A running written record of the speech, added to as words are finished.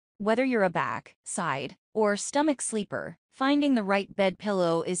Whether you're a back, side, or stomach sleeper, finding the right bed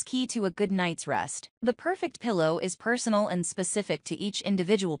pillow is key to a good night's rest. The perfect pillow is personal and specific to each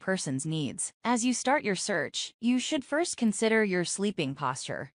individual person's needs. As you start your search, you should first consider your sleeping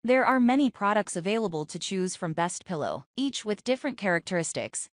posture. There are many products available to choose from Best Pillow, each with different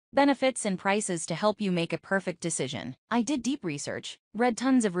characteristics, benefits, and prices to help you make a perfect decision. I did deep research, read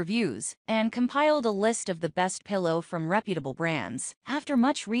tons of reviews, and compiled a list of the best pillow from reputable brands. After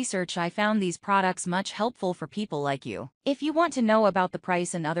much research, I found these products much helpful for people like you. If you want to know about the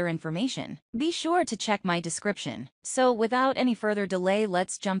price and other information, be sure to check my description. So without any further delay,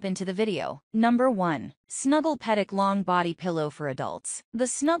 let's jump into the video. Number 1. Snuggle Pedic Long Body Pillow for Adults. The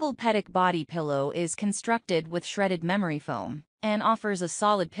Snuggle Pedic Body Pillow is constructed with shredded memory foam and offers a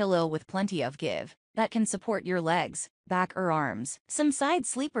solid pillow with plenty of give that can support your legs, back, or arms. Some side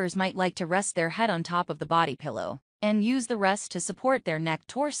sleepers might like to rest their head on top of the body pillow and use the rest to support their neck,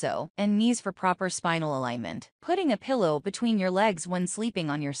 torso, and knees for proper spinal alignment. Putting a pillow between your legs when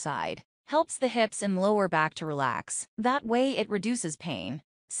sleeping on your side helps the hips and lower back to relax. That way it reduces pain,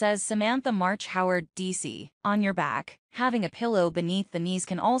 says Samantha March Howard, DC. On your back, having a pillow beneath the knees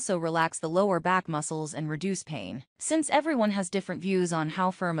can also relax the lower back muscles and reduce pain. Since everyone has different views on how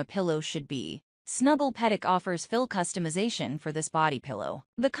firm a pillow should be, Snuggle Pedic offers full customization for this body pillow.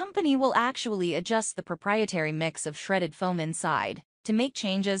 The company will actually adjust the proprietary mix of shredded foam inside to make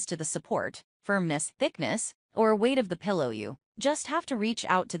changes to the support, firmness, thickness, or weight of the pillow. You just have to reach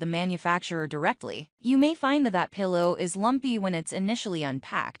out to the manufacturer directly. You may find that pillow is lumpy when it's initially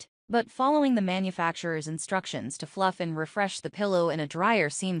unpacked, but following the manufacturer's instructions to fluff and refresh the pillow in a dryer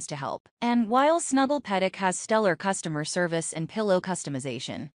seems to help. And while Snuggle Pedic has stellar customer service and pillow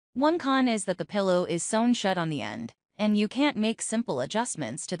customization, one con is that the pillow is sewn shut on the end, and you can't make simple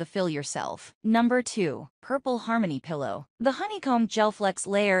adjustments to the fill yourself. Number 2. Purple Harmony Pillow. The honeycomb gel flex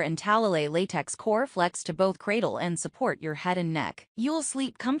layer and Talalay latex core flex to both cradle and support your head and neck. You'll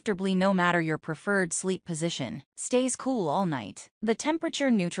sleep comfortably no matter your preferred sleep position. Stays cool all night. The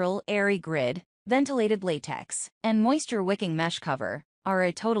temperature-neutral, airy grid, ventilated latex, and moisture-wicking mesh cover are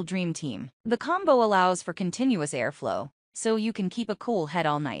a total dream team. The combo allows for continuous airflow, so you can keep a cool head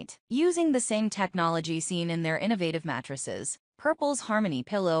all night. Using the same technology seen in their innovative mattresses, Purple's Harmony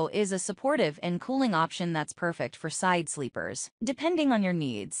Pillow is a supportive and cooling option that's perfect for side sleepers. Depending on your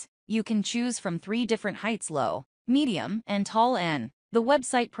needs, you can choose from 3 different heights: low, medium, and tall. And the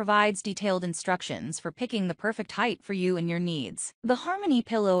website provides detailed instructions for picking the perfect height for you and your needs. The Harmony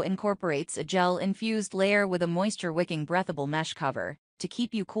Pillow incorporates a gel-infused layer with a moisture-wicking breathable mesh cover to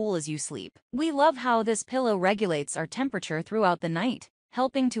keep you cool as you sleep. We love how this pillow regulates our temperature throughout the night,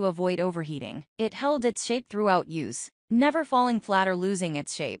 helping to avoid overheating. It held its shape throughout use, never falling flat or losing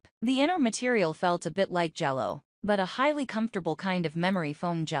its shape. The inner material felt a bit like Jell-O, but a highly comfortable kind of memory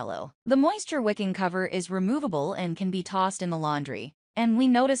foam Jell-O. The moisture-wicking cover is removable and can be tossed in the laundry, and we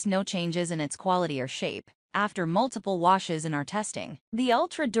noticed no changes in its quality or shape after multiple washes in our testing. The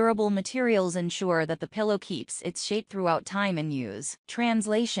ultra-durable materials ensure that the pillow keeps its shape throughout time and use.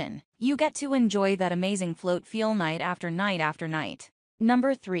 Translation: you get to enjoy that amazing float feel night after night after night.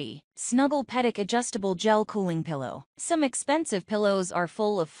 Number 3. Snuggle Pedic Adjustable Gel Cooling Pillow. Some expensive pillows are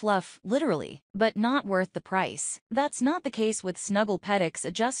full of fluff, literally, but not worth the price. That's not the case with Snuggle Pedic's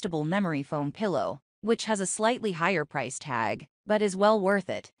Adjustable Memory Foam Pillow, which has a slightly higher price tag, but is well worth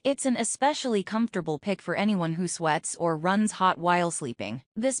it. It's an especially comfortable pick for anyone who sweats or runs hot while sleeping.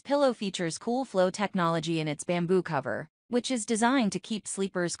 This pillow features cool flow technology in its bamboo cover, which is designed to keep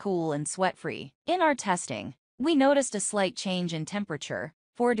sleepers cool and sweat-free. In our testing, we noticed a slight change in temperature,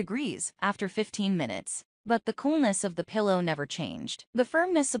 4 degrees, after 15 minutes, but the coolness of the pillow never changed. The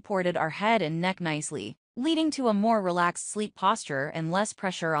firmness supported our head and neck nicely, leading to a more relaxed sleep posture and less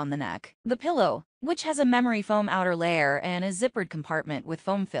pressure on the neck. The pillow, which has a memory foam outer layer and a zippered compartment with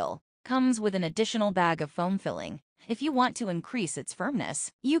foam fill, comes with an additional bag of foam filling. If you want to increase its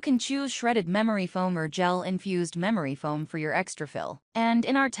firmness, you can choose shredded memory foam or gel-infused memory foam for your extra fill. And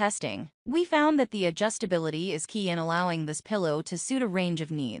in our testing, we found that the adjustability is key in allowing this pillow to suit a range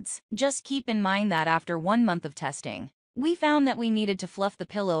of needs. Just keep in mind that after 1 month of testing, we found that we needed to fluff the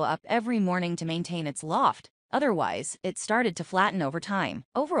pillow up every morning to maintain its loft. Otherwise, it started to flatten over time.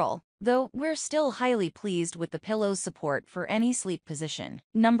 Overall, though, we're still highly pleased with the pillow's support for any sleep position.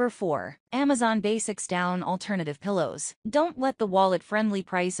 Number 4. Amazon Basics Down Alternative Pillows. Don't let the wallet-friendly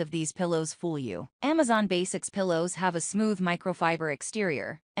price of these pillows fool you. Amazon Basics pillows have a smooth microfiber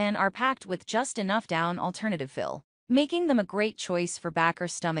exterior and are packed with just enough down alternative fill, making them a great choice for back or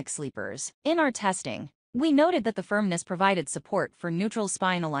stomach sleepers. In our testing, we noted that the firmness provided support for neutral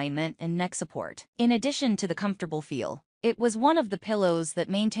spine alignment and neck support. In addition to the comfortable feel, It was one of the pillows that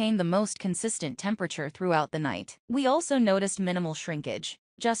maintained the most consistent temperature throughout the night. We also noticed minimal shrinkage,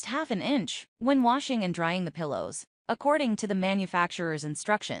 just half an inch, when washing and drying the pillows. According to the manufacturer's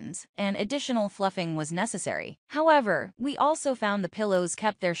instructions, an additional fluffing was necessary. However, we also found the pillows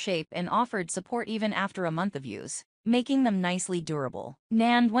kept their shape and offered support even after a month of use, making them nicely durable.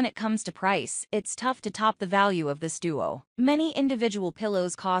 And when it comes to price, it's tough to top the value of this duo. Many individual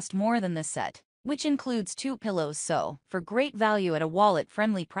pillows cost more than this set, which includes 2 pillows, so, for great value at a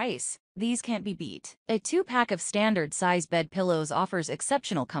wallet-friendly price, these can't be beat. A 2-pack of standard-size bed pillows offers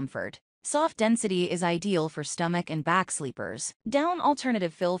exceptional comfort. Soft density is ideal for stomach and back sleepers. Down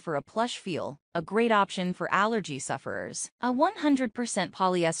alternative fill for a plush feel, a great option for allergy sufferers. A 100%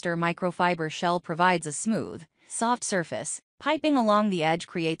 polyester microfiber shell provides a smooth, soft surface. Piping along the edge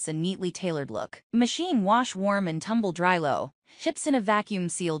creates a neatly tailored look. Machine wash warm and tumble dry low. Ships in a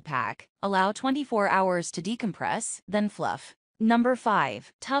vacuum-sealed pack. Allow 24 hours to decompress, then fluff. Number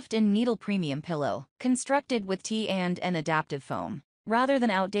 5. Tuft and Needle Premium Pillow. Constructed with T&N adaptive foam, rather than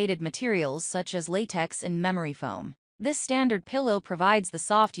outdated materials such as latex and memory foam. This standard pillow provides the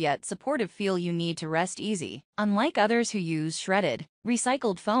soft yet supportive feel you need to rest easy. Unlike others who use shredded,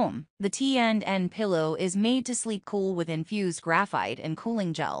 recycled foam, the T&N pillow is made to sleep cool with infused graphite and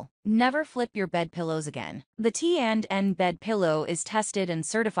cooling gel. Never flip your bed pillows again. The T&N bed pillow is tested and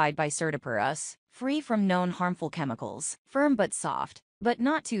certified by Certiporous, free from known harmful chemicals. Firm but soft, but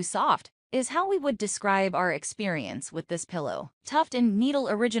not too soft, is how we would describe our experience with this pillow. Tuft and Needle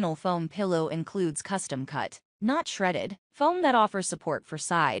Original Foam Pillow includes custom cut, not shredded, foam that offers support for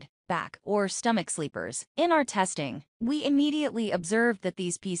side, back, or stomach sleepers. In our testing, we immediately observed that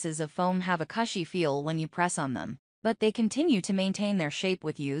these pieces of foam have a cushy feel when you press on them, but they continue to maintain their shape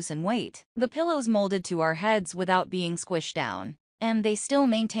with use and weight. The pillows molded to our heads without being squished down, and they still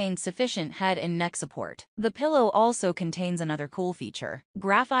maintain sufficient head and neck support. The pillow also contains another cool feature: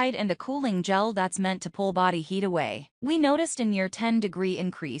 graphite and a cooling gel that's meant to pull body heat away. We noticed a near 10-degree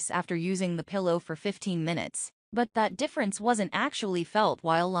increase after using the pillow for 15 minutes, but that difference wasn't actually felt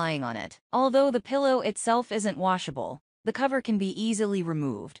while lying on it. Although the pillow itself isn't washable, the cover can be easily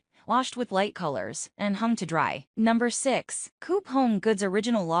removed, washed with light colors, and hung to dry. Number 6. Coop Home Goods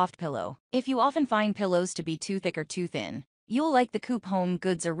Original Loft Pillow. If you often find pillows to be too thick or too thin, you'll like the Coop Home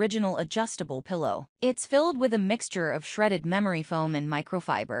Goods Original Adjustable Pillow. It's filled with a mixture of shredded memory foam and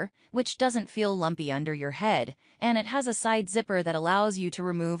microfiber, which doesn't feel lumpy under your head, and it has a side zipper that allows you to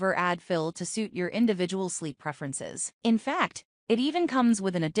remove or add fill to suit your individual sleep preferences. In fact, it even comes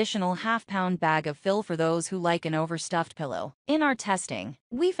with an additional half-pound bag of fill for those who like an overstuffed pillow. In our testing,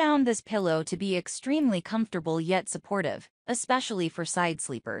 we found this pillow to be extremely comfortable yet supportive, especially for side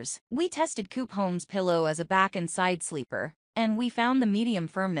sleepers. We tested Coop Home's pillow as a back and side sleeper, and we found the medium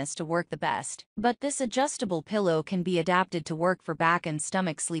firmness to work the best. But this adjustable pillow can be adapted to work for back and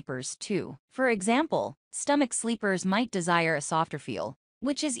stomach sleepers too. For example, stomach sleepers might desire a softer feel,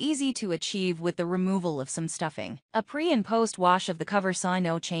 which is easy to achieve with the removal of some stuffing. A pre- and post-wash of the cover saw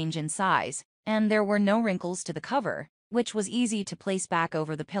no change in size, and there were no wrinkles to the cover, which was easy to place back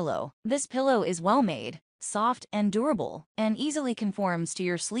over the pillow. This pillow is well made, soft and durable, and easily conforms to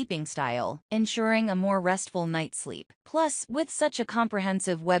your sleeping style, ensuring a more restful night's sleep. Plus, with such a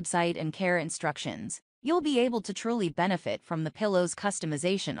comprehensive website and care instructions, you'll be able to truly benefit from the pillow's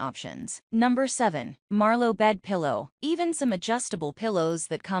customization options. Number 7. Marlowe Bed Pillow. Even some adjustable pillows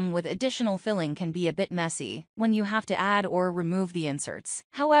that come with additional filling can be a bit messy when you have to add or remove the inserts.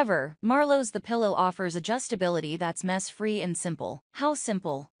 However, Marlowe's The Pillow offers adjustability that's mess-free and simple. How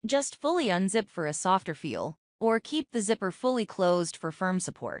simple? Just fully unzip for a softer feel, or keep the zipper fully closed for firm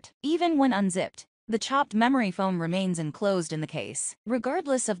support. Even when unzipped, the chopped memory foam remains enclosed in the case.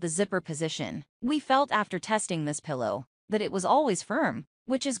 Regardless of the zipper position, we felt after testing this pillow that it was always firm,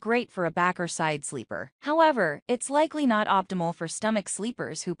 which is great for a back or side sleeper. However, it's likely not optimal for stomach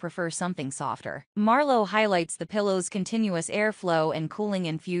sleepers who prefer something softer. Marlowe highlights the pillow's continuous airflow and cooling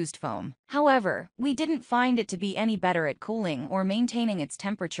infused foam. However, we didn't find it to be any better at cooling or maintaining its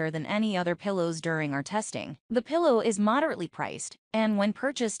temperature than any other pillows during our testing. The pillow is moderately priced, and when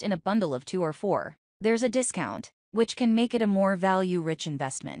purchased in a bundle of 2 or 4, there's a discount, which can make it a more value-rich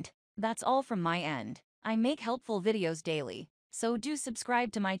investment. That's all from my end. I make helpful videos daily, so do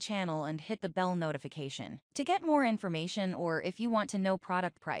subscribe to my channel and hit the bell notification. To get more information, or if you want to know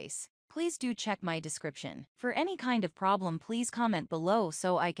product price, please do check my description. For any kind of problem, please comment below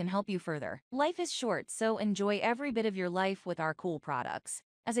so I can help you further. Life is short, so enjoy every bit of your life with our cool products,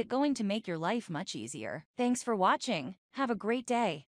 as it's going to make your life much easier. Thanks for watching. Have a great day.